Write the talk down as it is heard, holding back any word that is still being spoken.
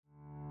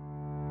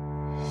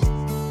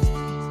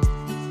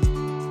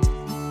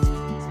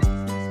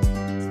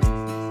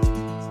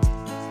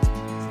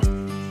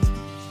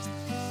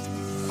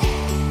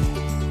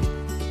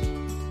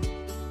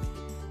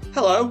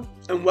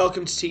and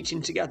welcome to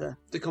Teaching Together,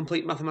 the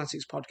Complete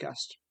Mathematics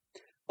podcast.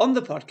 On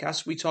the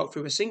podcast, we talk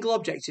through a single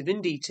objective in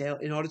detail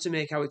in order to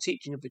make our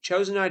teaching of the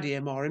chosen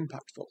idea more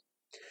impactful.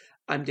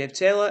 I'm Dave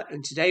Taylor,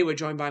 and today we're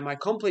joined by my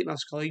Complete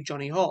Maths colleague,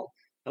 Johnny Hall.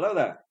 Hello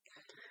there.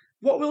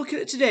 What we're looking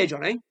at today,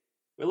 Johnny?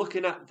 We're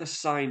looking at the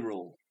Sine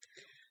Rule.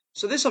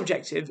 So this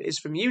objective is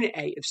from Unit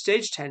 8 of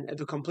Stage 10 of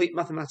the Complete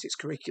Mathematics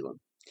curriculum.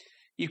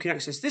 You can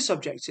access this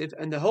objective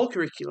and the whole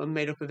curriculum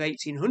made up of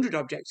 1,800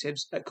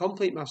 objectives at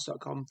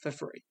completemaths.com for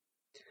free.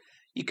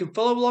 You can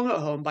follow along at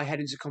home by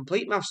heading to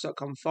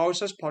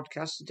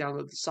completemaths.com/podcast to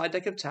download the slide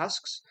deck of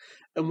tasks.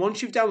 And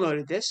once you've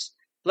downloaded this,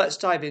 let's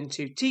dive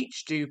into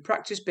Teach, Do,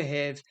 Practice,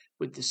 Behave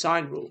with the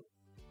Sine Rule.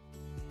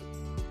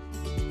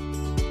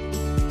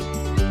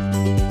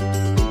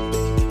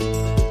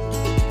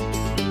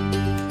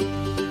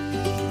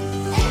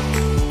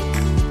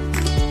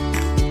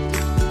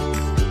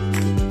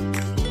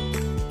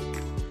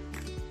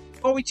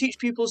 Before we teach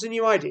pupils a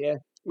new idea,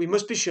 we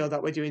must be sure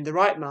that we're doing the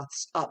right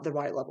maths at the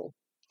right level.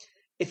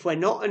 If we're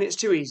not and it's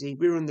too easy,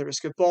 we run the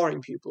risk of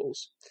boring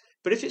pupils.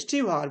 But if it's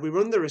too hard, we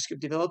run the risk of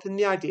developing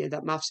the idea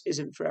that maths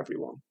isn't for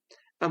everyone.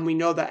 And we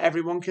know that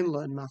everyone can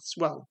learn maths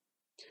well.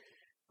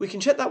 We can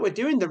check that we're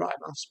doing the right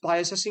maths by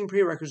assessing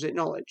prerequisite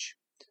knowledge.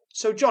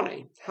 So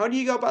Johnny, how do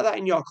you go about that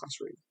in your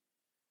classroom?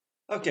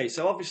 Okay,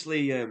 so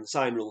obviously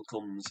Sine Rule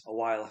comes a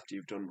while after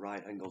you've done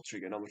right angle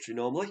trigonometry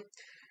normally.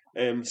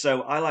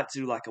 So I like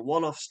to do like a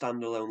one-off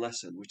standalone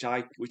lesson, which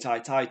I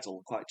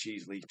title quite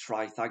cheesily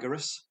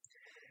Trythagoras,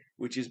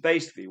 which is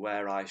basically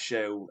where I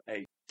show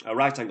a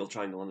right angle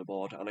triangle on the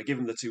board and I give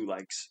them the two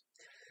legs.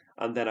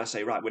 And then I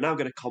say, right, we're now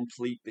going to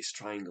complete this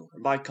triangle.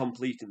 And by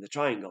completing the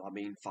triangle, I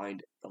mean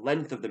find the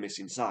length of the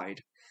missing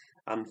side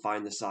and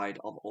find the side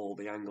of all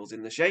the angles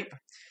in the shape.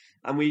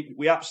 And we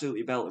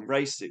absolutely belt and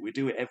brace it. We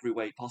do it every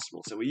way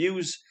possible. So we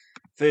use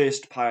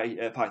first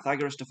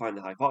Pythagoras to find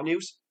the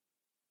hypotenuse.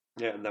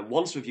 Yeah, and then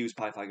once we've used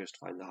Pythagoras to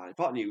find the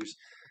hypotenuse,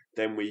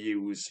 then we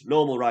use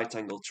normal right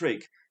angle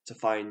trig to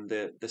find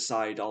the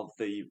side of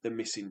the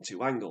missing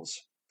two angles.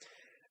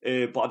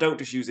 But I don't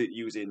just use it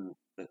using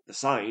the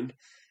sine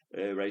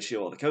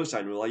ratio or the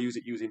cosine rule. I use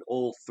it using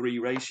all three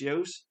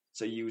ratios.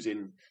 So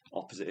using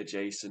opposite,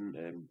 adjacent,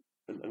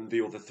 and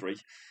the other three,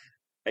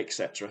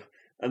 etc.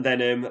 And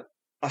then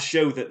I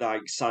show that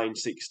like sine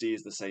 60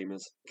 is the same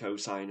as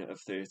cosine of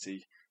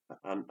 30,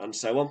 and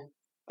so on.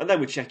 And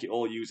then we check it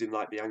all using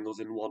like the angles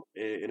in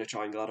a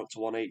triangle add up to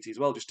 180 as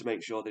well, just to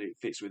make sure that it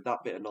fits with that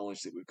bit of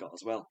knowledge that we've got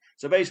as well.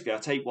 So basically, I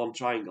take one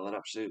triangle and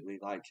absolutely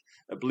like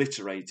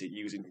obliterate it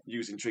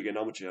using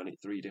trigonometry on it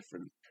three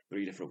different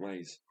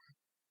ways.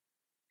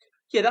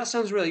 Yeah, that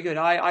sounds really good.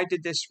 I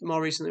did this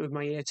more recently with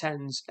my year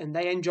 10s, and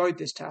they enjoyed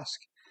this task.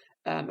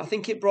 I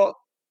think it brought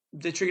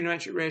the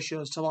trigonometric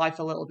ratios to life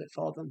a little bit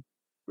for them,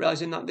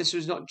 realizing that this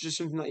was not just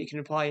something that you can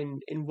apply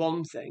in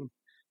one thing,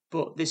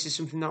 but this is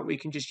something that we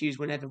can just use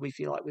whenever we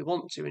feel like we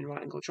want to in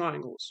right angle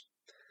triangles.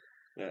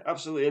 Yeah,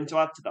 absolutely. And to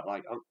add to that,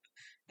 like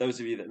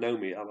those of you that know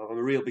me, I'm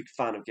a real big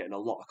fan of getting a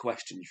lot of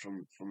questions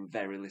from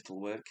very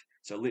little work.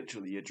 So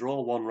literally, you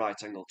draw one right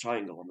angle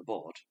triangle on the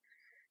board,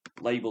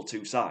 label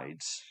two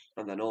sides,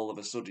 and then all of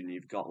a sudden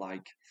you've got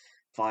like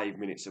 5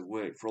 minutes of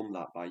work from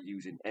that by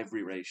using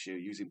every ratio,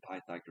 using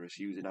Pythagoras,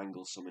 using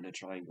angle sum in a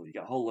triangle. You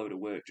get a whole load of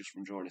work just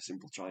from drawing a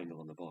simple triangle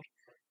on the board.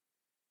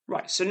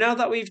 Right, so now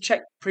that we've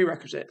checked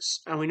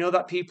prerequisites and we know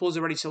that pupils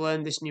are ready to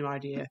learn this new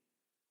idea,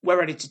 we're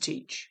ready to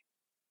teach.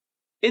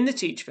 In the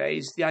teach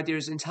phase, the idea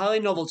is entirely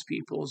novel to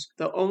pupils,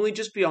 though only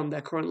just beyond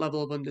their current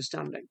level of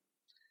understanding.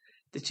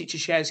 The teacher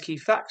shares key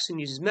facts and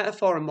uses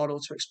metaphor and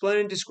model to explain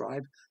and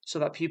describe so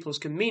that pupils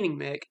can meaning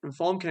make and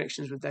form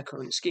connections with their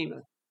current schema.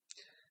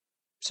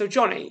 So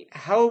Johnny,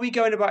 how are we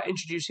going about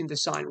introducing the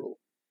Sine Rule?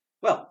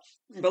 Well,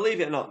 believe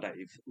it or not,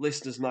 Dave,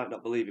 listeners might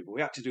not believe it, but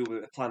we had to do a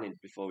bit of planning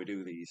before we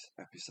do these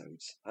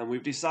episodes. And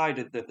we've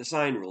decided that the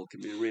Sine Rule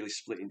can be really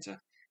split into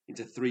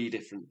three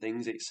different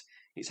things.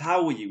 It's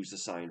how we use the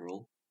Sine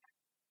Rule,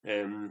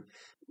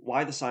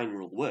 why the Sine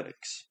Rule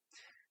works,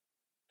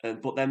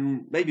 but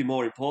then maybe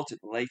more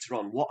importantly later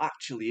on, what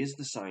actually is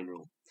the Sine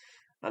Rule?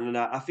 And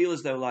I feel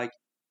as though like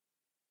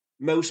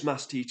most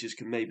maths teachers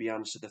can maybe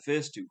answer the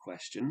first two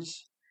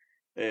questions.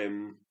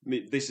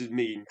 This is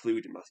me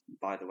including,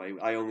 by the way.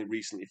 I only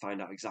recently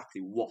find out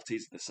exactly what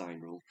is the Sine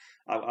Rule.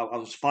 I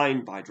was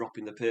fine by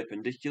dropping the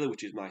perpendicular,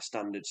 which is my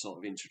standard sort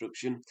of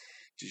introduction.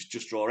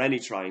 Just draw any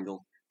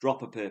triangle,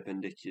 drop a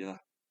perpendicular,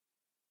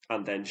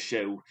 and then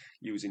show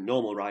using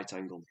normal right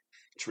angle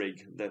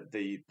trig that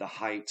the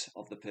height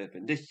of the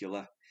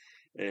perpendicular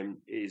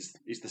is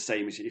the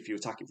same as if you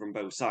attack it from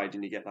both sides,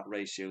 and you get that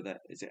ratio that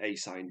is A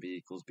sine B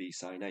equals B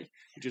sine A,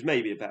 which is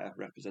maybe a better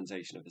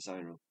representation of the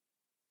Sine Rule.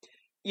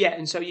 Yeah,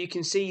 and so you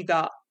can see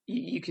that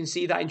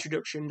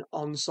introduction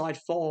on slide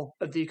 4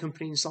 of the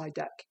accompanying slide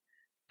deck.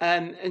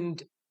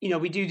 And you know,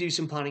 we do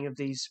some planning of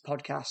these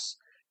podcasts,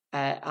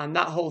 and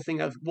that whole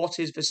thing of what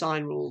is the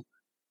Sine Rule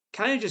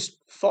kind of just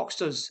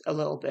foxed us a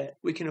little bit.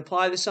 We can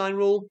apply the Sine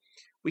Rule,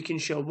 we can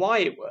show why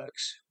it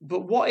works,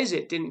 but what is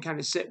it didn't kind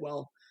of sit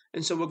well,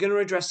 and so we're going to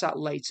address that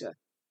later.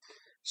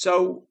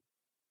 So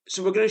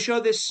So we're going to show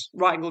this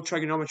right angle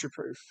trigonometry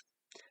proof,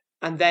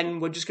 and then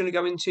we're just going to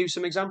go into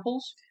some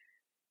examples.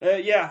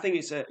 Yeah, I think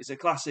it's a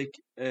classic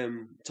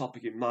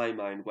topic in my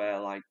mind where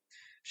like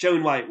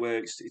showing why it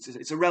works.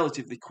 It's a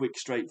relatively quick,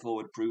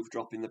 straightforward proof,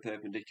 dropping the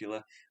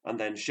perpendicular, and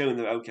then showing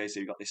that okay, so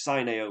you've got this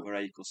sine A over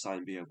A equals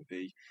sine B over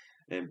B,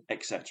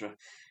 etc.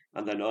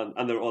 And then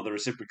and the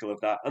reciprocal of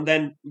that, and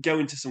then go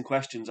into some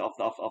questions of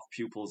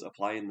pupils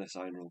applying the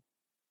sine rule.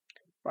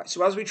 Right,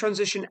 so as we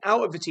transition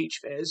out of the teach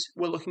phase,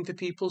 we're looking for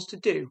pupils to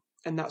do,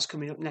 and that's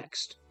coming up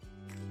next.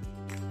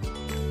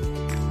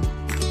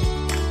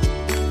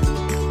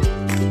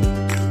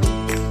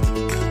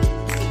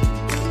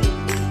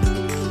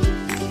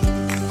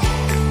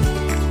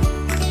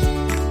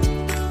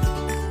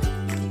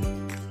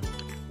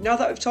 Now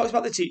that we've talked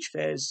about the teach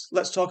phase,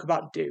 let's talk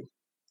about do.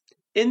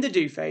 In the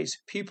do phase,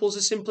 pupils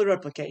are simply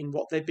replicating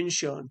what they've been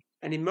shown,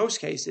 and in most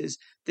cases,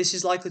 this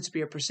is likely to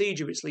be a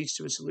procedure which leads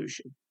to a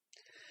solution.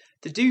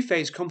 The do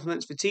phase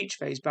complements the teach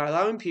phase by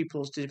allowing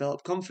pupils to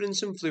develop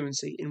confidence and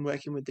fluency in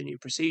working with the new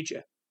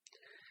procedure.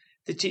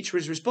 The teacher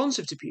is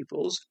responsive to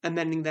pupils,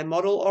 amending their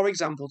model or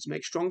example to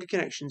make stronger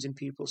connections in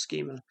pupil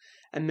schema,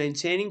 and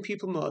maintaining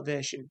pupil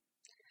motivation.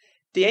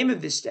 The aim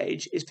of this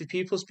stage is for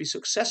pupils to be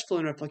successful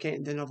in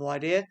replicating the novel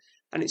idea,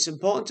 and it's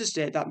important to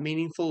state that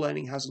meaningful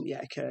learning hasn't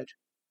yet occurred.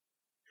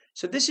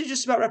 So this is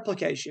just about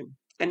replication,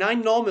 and I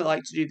normally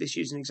like to do this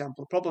using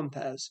example problem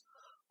pairs,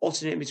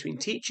 alternating between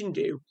teach and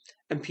do,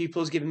 and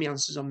pupils giving me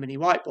answers on mini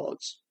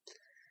whiteboards.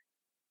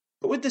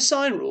 But with the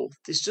sine rule,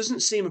 this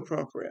doesn't seem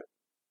appropriate.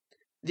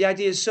 The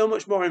idea is so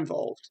much more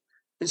involved,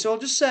 and so I'll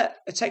just set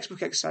a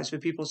textbook exercise for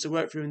pupils to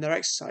work through in their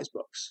exercise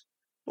books.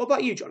 What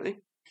about you, Johnny?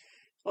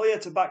 Oh yeah,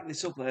 to back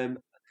this up, I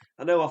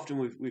know often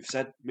we've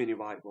said mini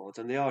whiteboards,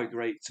 and they are a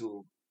great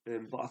tool.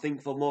 But I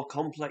think for more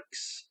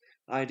complex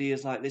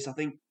ideas like this, I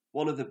think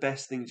one of the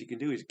best things you can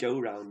do is go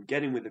around,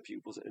 getting with the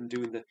pupils, and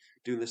doing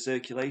the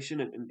circulation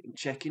and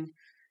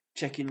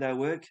checking their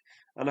work.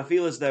 And I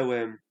feel as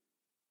though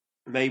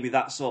maybe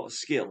that sort of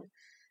skill,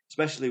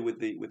 especially with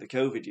the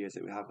COVID years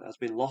that we have, has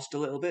been lost a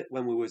little bit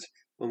when we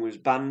was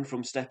banned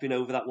from stepping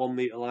over that 1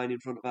 meter line in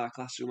front of our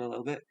classroom a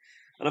little bit.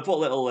 And I put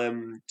a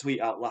little tweet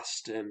out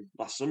last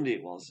Sunday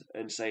it was,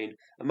 and saying,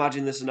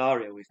 imagine the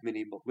scenario if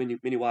mini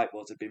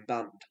whiteboards had been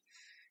banned.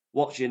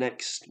 What's your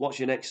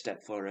next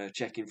step for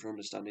checking for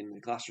understanding in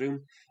the classroom?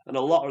 And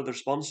a lot of the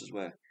responses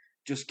were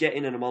just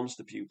getting in amongst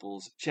the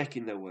pupils,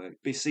 checking their work,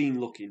 be seen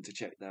looking to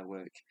check their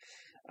work,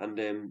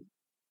 and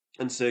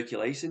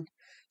circulating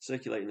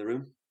the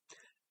room.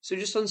 So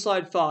just on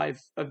slide 5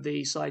 of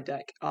the slide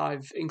deck,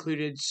 I've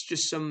included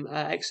just some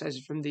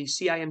exercises from the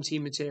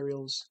CIMT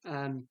materials.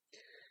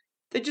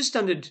 They're just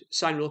standard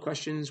sine rule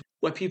questions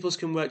where pupils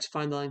can work to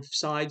find the length of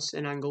sides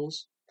and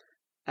angles,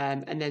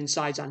 and then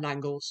sides and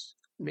angles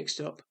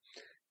mixed up.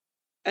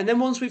 And then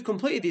once we've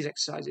completed these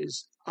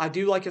exercises, I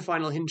do like a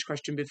final hinge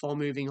question before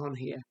moving on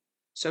here.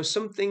 So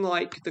something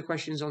like the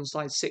questions on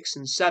slides 6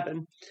 and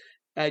 7,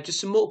 just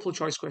some multiple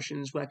choice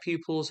questions where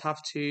pupils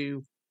have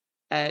to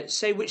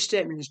say which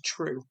statement is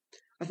true.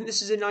 I think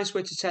this is a nice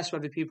way to test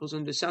whether pupils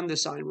understand the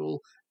sine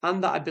rule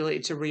and that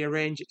ability to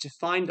rearrange it to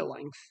find a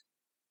length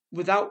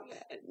without,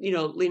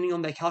 leaning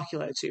on their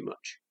calculator too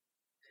much.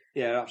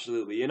 Yeah,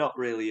 absolutely. You're not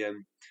really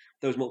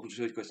those multiple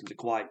choice questions are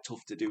quite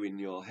tough to do in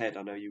your head.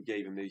 I know you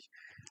gave them me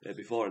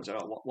before and said,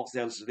 what's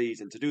the answer to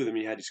these? And to do them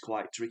in your head is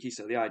quite tricky.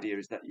 So the idea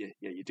is that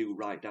you do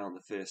write down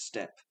the first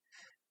step,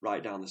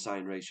 write down the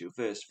sine ratio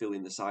first, fill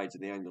in the sides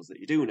and the angles that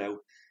you do know,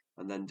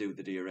 and then do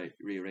the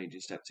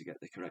rearranging step to get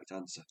the correct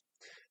answer.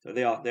 So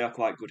they are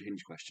quite good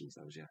hinge questions,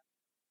 those, yeah.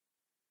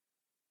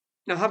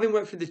 Now, having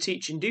worked through the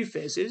teach and do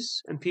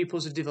phases, and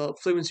pupils have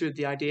developed fluency with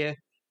the idea,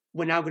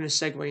 we're now going to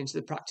segue into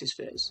the practice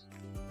phase.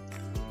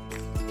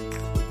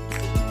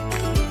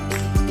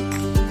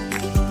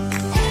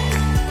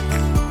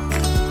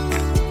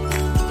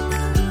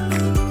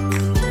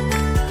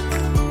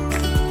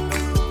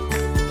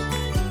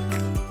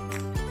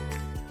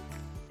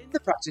 In the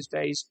practice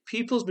phase,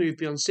 pupils move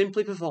beyond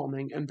simply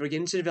performing and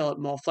begin to develop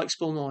more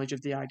flexible knowledge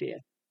of the idea.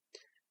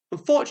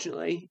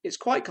 Unfortunately, it's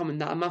quite common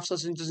that a maths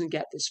lesson doesn't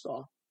get this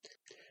far.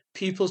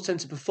 Pupils tend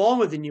to perform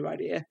with the new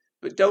idea,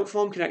 but don't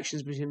form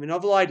connections between the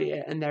novel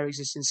idea and their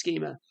existing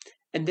schema,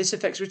 and this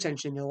affects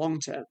retention in the long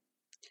term.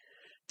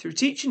 Through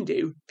teach and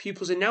do,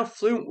 pupils are now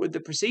fluent with the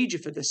procedure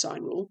for the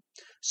sine rule,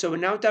 so we're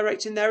now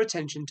directing their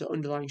attention to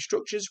underlying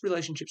structures,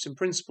 relationships, and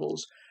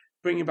principles,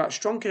 bringing about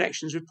strong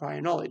connections with prior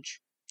knowledge.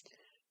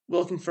 We're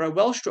looking for a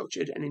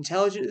well-structured and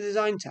intelligently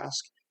designed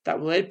task that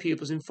will aid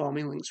pupils in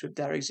forming links with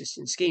their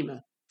existing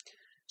schema.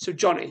 So,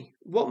 Johnny,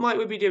 what might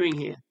we be doing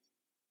here?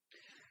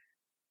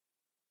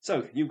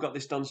 So, you've got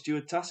this Don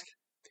Stewart task,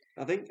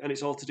 I think, and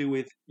it's all to do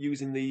with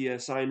using the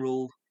sine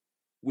rule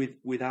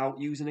without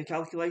using a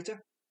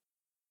calculator.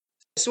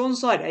 So on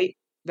slide 8,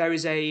 there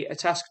is a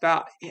task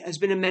that has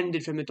been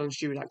amended from the Don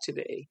Stewart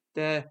activity.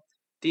 The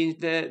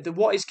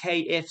what is k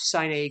if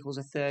sine A equals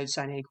a third,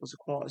 sine A equals a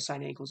quarter,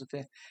 sine A equals a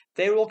fifth.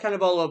 They were all kind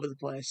of all over the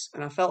place,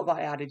 and I felt that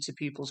I added to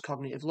pupils'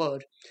 cognitive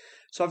load.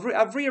 So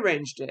I've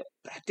rearranged it,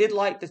 but I did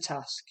like the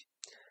task.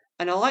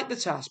 And I like the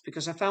task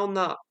because I found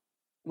that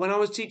when I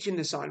was teaching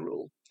the Sine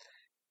Rule,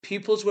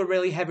 pupils were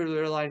really heavily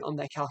reliant on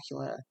their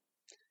calculator.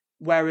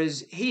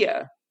 Whereas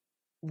here,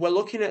 we're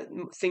looking at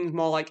things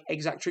more like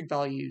exact trig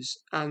values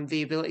and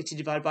the ability to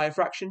divide by a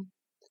fraction.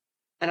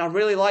 And I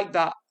really like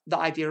that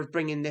idea of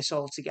bringing this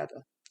all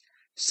together.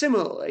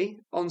 Similarly,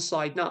 on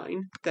slide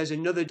 9, there's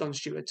another Don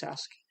Stewart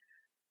task,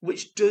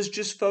 which does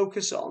just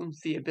focus on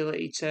the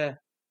ability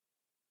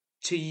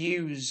to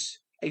use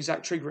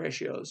exact trig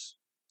ratios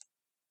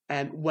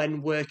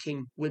when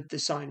working with the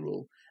Sine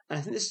Rule. And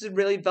I think this is a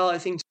really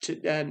valid thing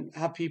to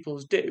have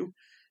pupils do,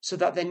 so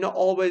that they're not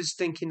always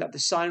thinking that the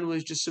Sine Rule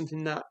is just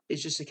something that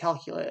is just a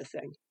calculator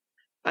thing.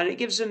 And it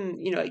gives them,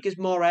 it gives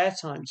more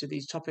airtime to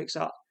these topics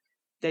that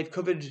they've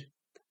covered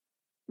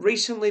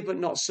recently, but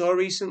not so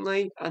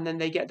recently, and then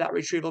they get that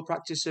retrieval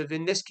practice of,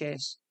 in this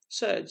case,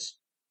 surds.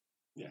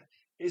 Yeah,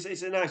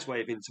 it's a nice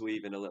way of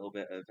interweaving a little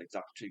bit of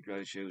exact trig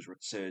ratios,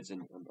 surds,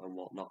 and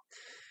whatnot.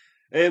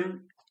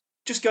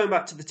 Just going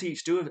back to the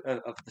teach do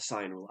of the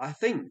Sine Rule, I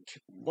think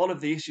one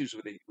of the issues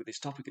with this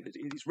topic is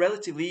it's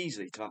relatively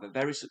easy to have a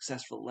very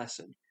successful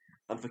lesson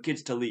and for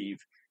kids to leave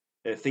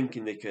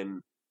thinking they can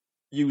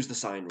use the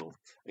Sine Rule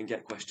and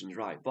get questions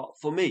right. But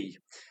for me,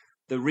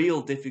 the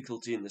real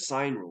difficulty in the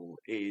Sine Rule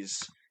is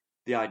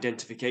the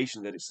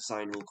identification that it's a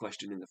Sine Rule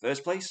question in the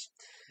first place.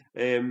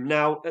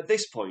 Now, at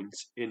this point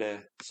in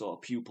a sort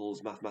of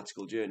pupil's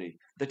mathematical journey,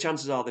 the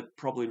chances are they've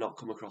probably not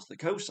come across the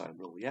cosine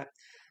rule yet,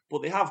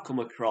 but they have come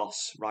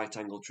across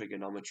right-angle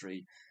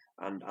trigonometry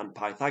and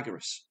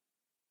Pythagoras.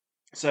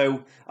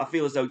 So I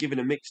feel as though given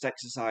a mixed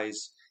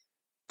exercise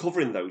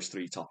covering those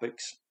three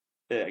topics,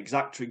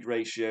 exact trig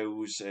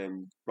ratios,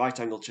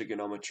 right-angle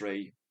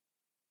trigonometry,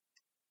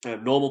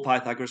 normal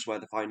Pythagoras where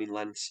they're finding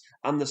lengths,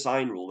 and the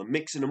Sine Rule, and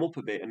mixing them up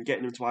a bit and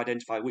getting them to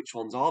identify which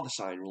ones are the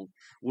Sine Rule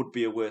would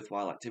be a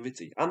worthwhile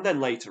activity. And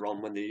then later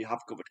on, when they have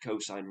covered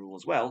cosine rule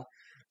as well,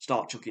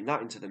 start chucking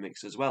that into the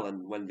mix as well,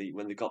 and when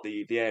they got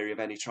the area of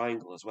any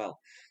triangle as well.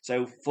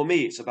 So for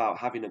me, it's about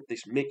having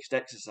this mixed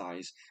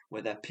exercise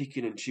where they're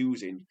picking and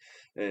choosing,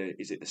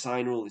 is it the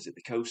Sine Rule, is it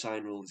the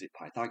cosine rule, is it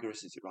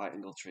Pythagoras, is it right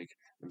angle trig,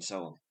 and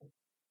so on.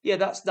 Yeah,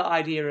 that's the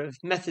idea of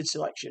method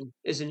selection,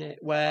 isn't it?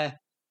 Where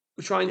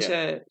we're trying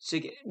to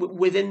get,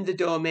 within the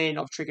domain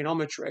of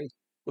trigonometry,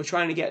 we're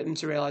trying to get them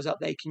to realise that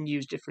they can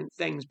use different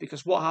things,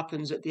 because what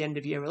happens at the end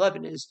of year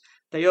 11 is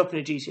they open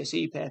a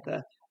GCSE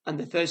paper and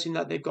the first thing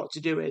that they've got to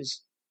do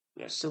is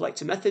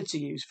select a method to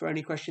use for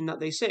any question that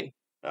they see.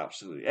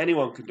 Absolutely.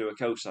 Anyone can do a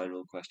cosine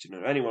rule question,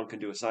 or anyone can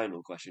do a sine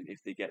rule question if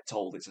they get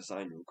told it's a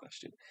sine rule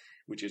question,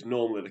 which is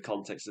normally the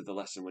context of the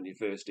lesson when you're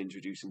first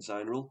introducing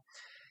sine rule.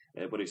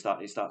 But it's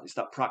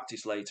that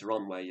practice later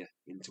on where you're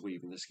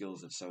interweaving the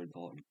skills that's so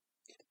important.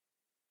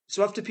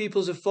 So after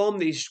pupils have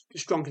formed these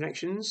strong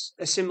connections,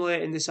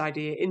 assimilating this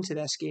idea into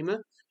their schema,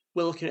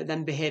 we're looking at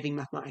them behaving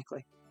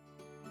mathematically.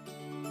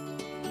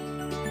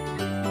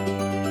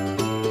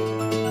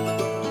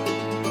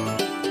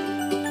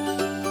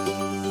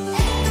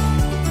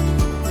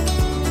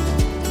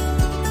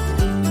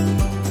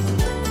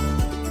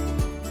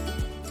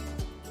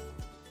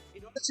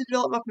 In order to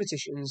develop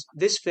mathematicians,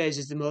 this phase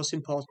is the most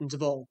important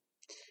of all.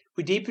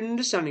 We deepen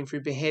understanding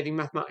through behaving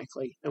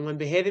mathematically, and when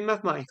behaving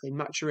mathematically,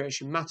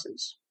 maturation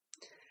matters.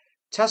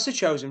 Tasks are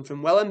chosen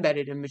from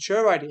well-embedded and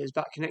mature ideas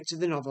that connect to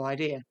the novel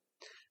idea.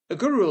 A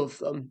good rule of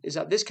thumb is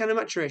that this kind of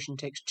maturation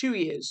takes 2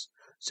 years,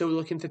 so we're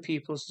looking for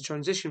pupils to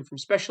transition from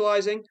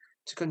specialising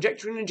to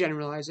conjecturing and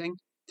generalising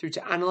through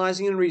to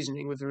analysing and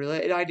reasoning with a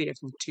related idea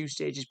from the 2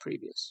 stages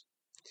previous.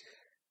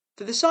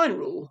 For the Sine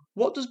Rule,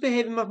 what does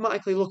behaving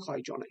mathematically look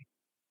like, Johnny?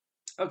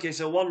 Okay,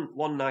 so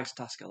one nice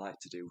task I like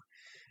to do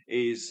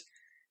is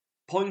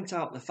point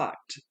out the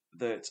fact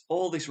that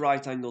all this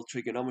right-angle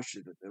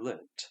trigonometry that they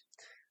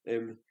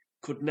learnt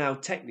could now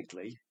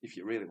technically, if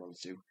you really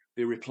wanted to,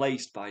 be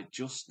replaced by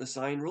just the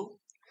Sine Rule.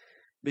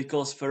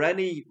 Because for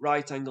any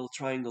right-angle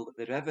triangle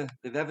that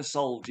they've ever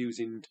solved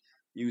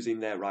using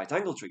their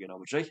right-angle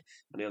trigonometry,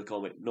 and they'll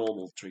call it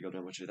normal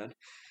trigonometry then,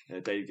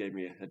 Dave gave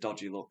me a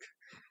dodgy look,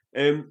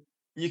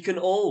 you can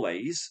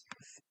always,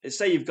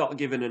 say you've got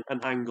given an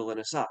angle and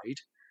a side,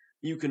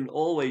 you can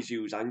always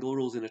use angle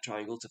rules in a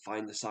triangle to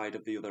find the side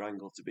of the other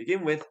angle to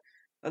begin with,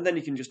 and then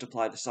you can just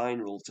apply the Sine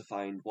Rule to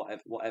find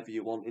whatever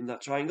you want in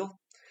that triangle.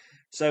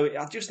 So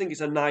I just think it's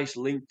a nice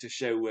link to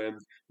show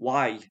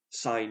why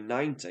sine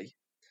 90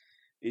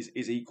 is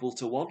equal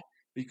to 1,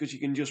 because you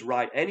can just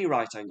write any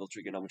right-angle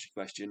trigonometry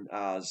question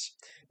as,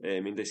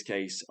 in this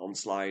case, on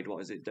slide,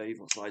 what is it, Dave?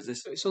 What slide is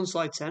this? It's on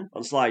slide 10.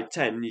 On slide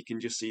 10, you can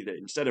just see that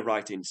instead of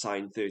writing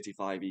sine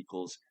 35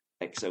 equals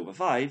x over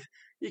 5,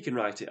 you can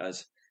write it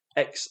as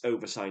x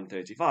over sine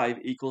 35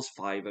 equals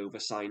 5 over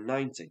sine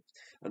 90.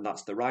 And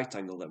that's the right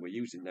angle that we're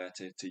using there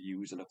to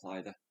use and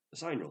apply the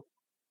Sine Rule.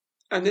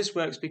 And this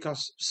works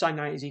because sine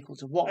 90 is equal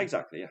to 1.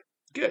 Exactly, yeah.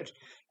 Good.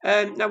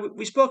 Now,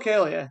 we spoke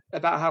earlier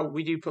about how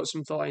we do put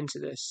some thought into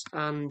this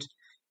and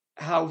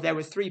how there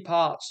were 3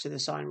 parts to the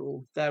Sine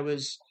Rule. There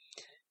was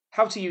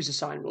how to use the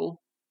Sine Rule,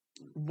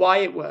 why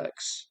it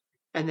works,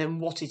 and then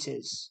what it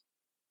is.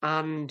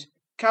 And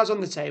cards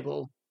on the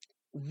table,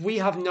 we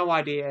have no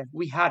idea.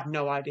 We had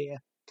no idea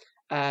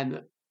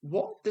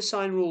what the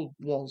sine rule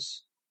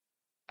was.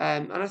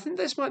 And I think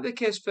this might be the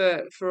case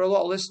for a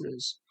lot of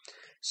listeners.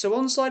 So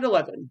on slide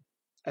 11,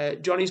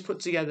 Johnny's put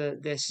together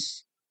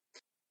this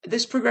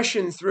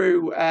progression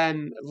through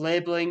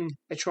labeling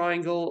a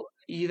triangle.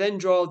 You then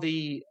draw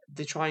the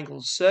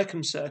triangle's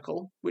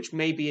circumcircle, which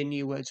may be a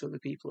new word to other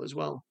people as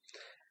well,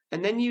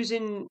 and then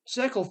using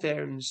circle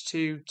theorems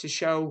to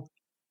show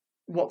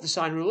what the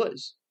sine rule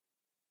is.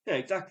 Yeah,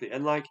 exactly.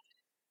 And like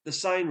the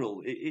sine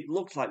rule, it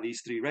looked like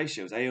these three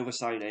ratios: A over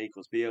sine A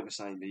equals B over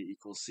sine B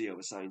equals C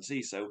over sine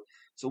C. So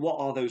what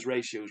are those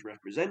ratios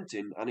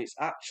representing? And it's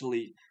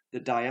actually the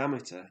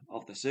diameter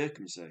of the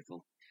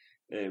circumcircle.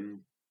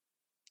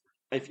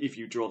 If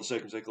you draw the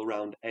circumcircle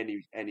around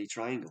any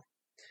triangle,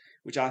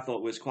 which I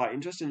thought was quite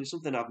interesting. It's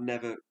something I've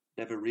never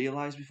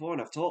realised before,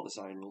 and I've taught the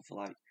sine rule for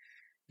like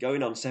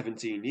going on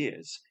 17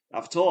 years.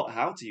 I've taught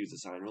how to use the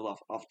sine rule.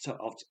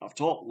 I've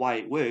taught why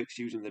it works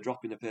using the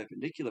dropping the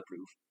perpendicular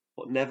proof,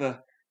 but never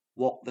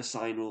what the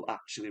sine rule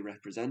actually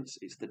represents.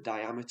 It's the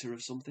diameter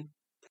of something.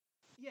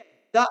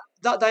 Yeah,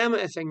 that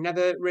diameter thing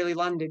never really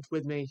landed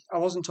with me. I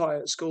wasn't taught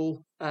it at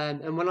school,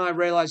 and when I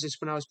realised this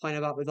when I was playing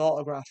about with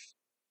autograph,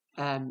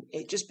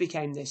 it just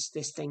became this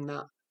thing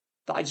that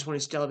I just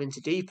wanted to delve into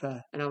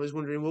deeper. And I was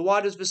wondering, well,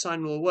 why does the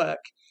sine rule work?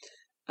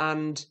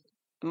 And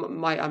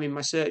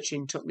my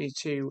searching took me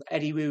to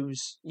Eddie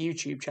Woo's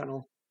YouTube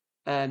channel.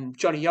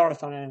 Johnny, you're a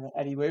fan of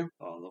Eddie Woo.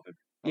 Oh, I love him.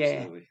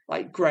 Absolutely. Yeah,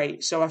 like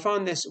great. So I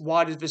found this.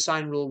 Why does the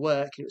sine rule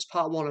work? And it was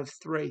part 1 of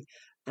 3,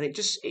 and it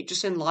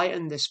just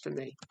enlightened this for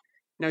me.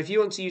 Now, if you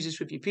want to use this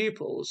with your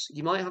pupils,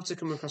 you might have to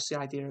come across the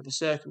idea of a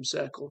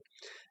circumcircle.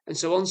 And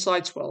so on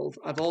slide 12,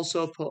 I've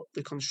also put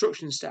the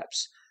construction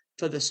steps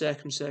for the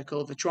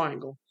circumcircle of the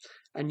triangle.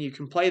 And you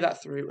can play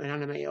that through and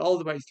animate it all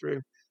the way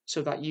through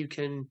so that you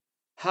can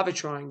have a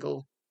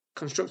triangle,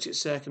 construct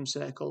its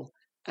circumcircle,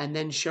 and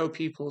then show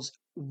pupils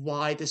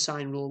why the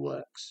sine rule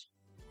works.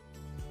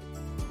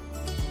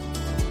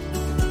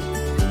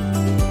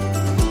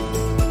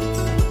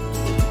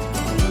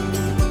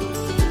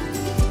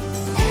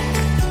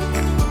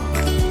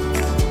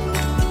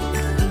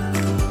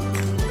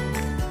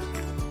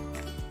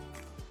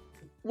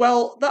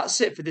 Well,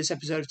 that's it for this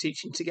episode of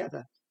Teaching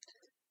Together.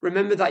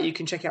 Remember that you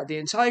can check out the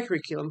entire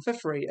curriculum for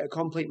free at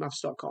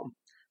completemaths.com.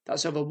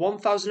 That's over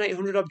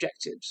 1,800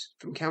 objectives,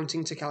 from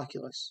counting to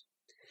calculus.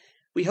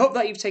 We hope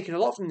that you've taken a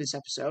lot from this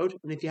episode,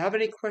 and if you have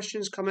any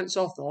questions, comments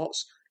or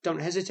thoughts,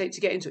 don't hesitate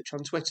to get in touch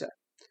on Twitter.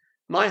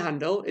 My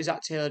handle is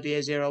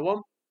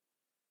 @TaylorDA01.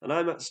 And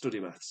I'm at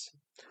StudyMaths.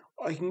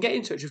 Or you can get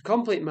in touch with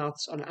Complete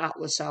Maths on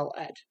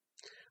 @LaSalleEd.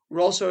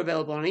 We're also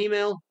available on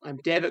email. I'm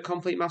Dave at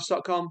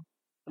completemaths.com.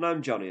 And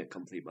I'm Johnny at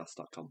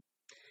completemaths.com.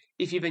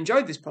 If you've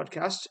enjoyed this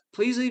podcast,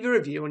 please leave a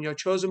review on your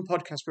chosen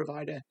podcast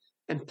provider,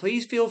 and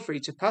please feel free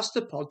to pass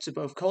the pod to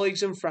both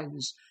colleagues and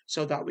friends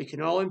so that we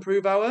can all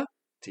improve our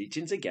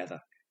teaching together.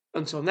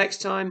 Until next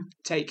time,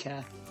 take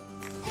care.